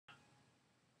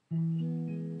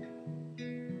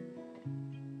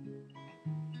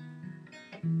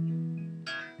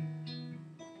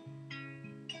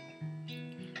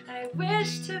I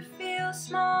wish to feel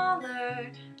smaller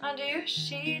under your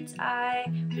sheets. I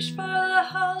wish for the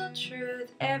whole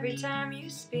truth every time you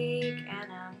speak.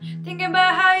 And I'm thinking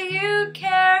about how you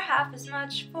care half as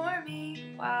much for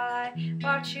me while I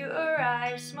watch you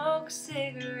arrive, smoke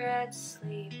cigarettes,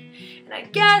 sleep. And I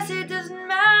guess it doesn't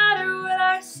matter what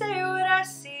I say or what I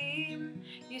seem.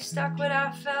 You stuck what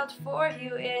I felt for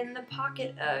you in the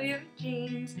pocket of your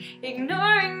jeans.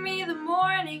 Ignoring me the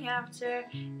morning after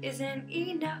isn't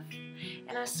enough,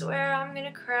 and I swear I'm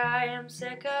gonna cry. I'm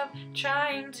sick of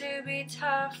trying to be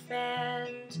tough,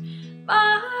 and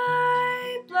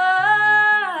my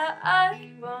blood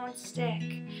won't stick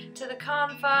to the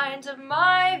confines of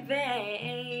my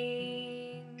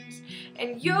veins,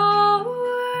 and your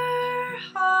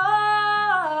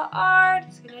heart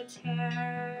is gonna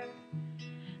tear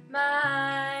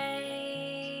mine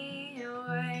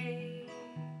away.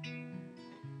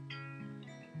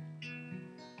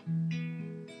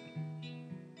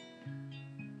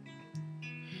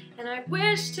 And I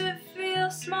wish to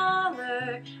feel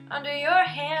smaller under your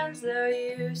hands, though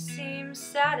you seem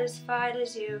satisfied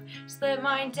as you slip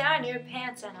mine down your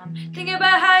pants. And I'm thinking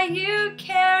about how you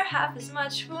care half as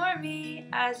much for me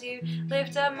as you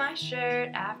lift up my shirt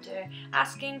after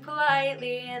asking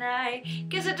politely. And I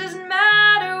guess it doesn't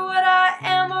matter what I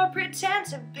am or pretend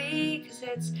to be, 'cause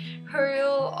it's her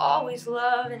you'll always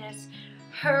love and it's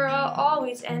her I'll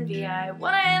always envy. I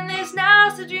wanna end this now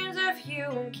so dreams of you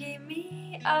won't keep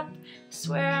me up. I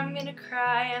swear I'm gonna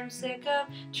cry. I'm sick of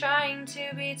trying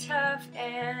to be tough,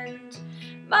 and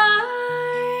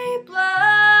my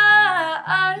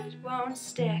blood won't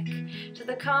stick to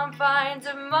the confines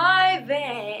of my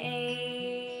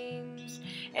veins,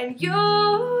 and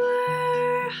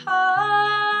your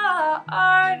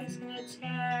heart is gonna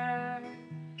tear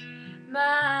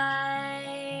mine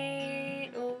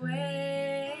away.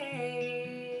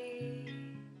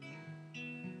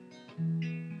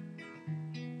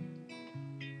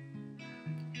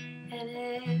 And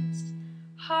it's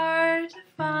hard to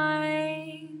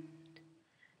find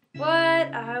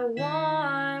what I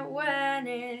want when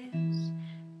it's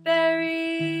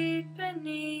buried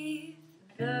beneath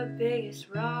the biggest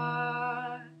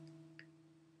rock.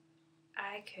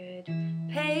 I could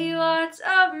pay lots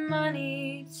of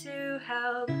money to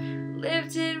help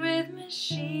lift it with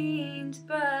machines,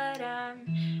 but I'm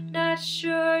not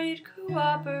sure you'd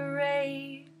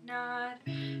cooperate, not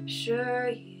sure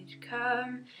you'd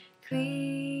come clean.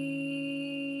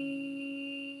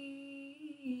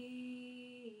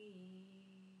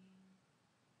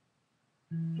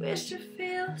 Wish to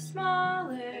feel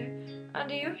smaller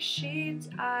under your sheets.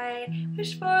 I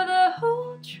wish for the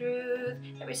whole truth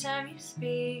every time you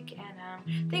speak, and I'm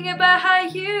thinking about how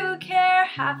you care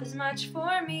half as much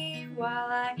for me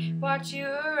while I watch you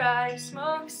arrive,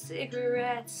 smoke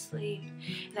cigarettes, sleep.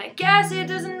 And I guess it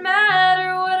doesn't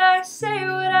matter what I say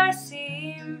or what I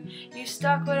seem. You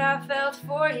stuck what I felt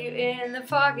for you in the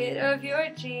pocket of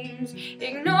your jeans.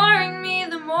 Ignoring me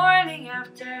the morning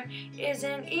after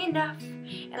isn't enough,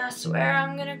 and I swear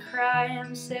I'm gonna cry.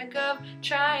 I'm sick of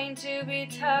trying to be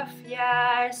tough.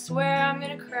 Yeah, I swear I'm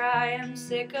gonna cry. I'm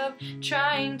sick of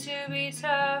trying to be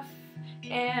tough,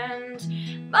 and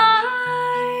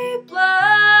my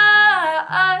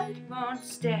blood won't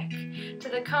stick to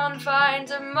the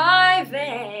confines of my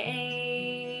veins,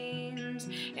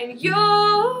 and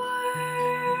your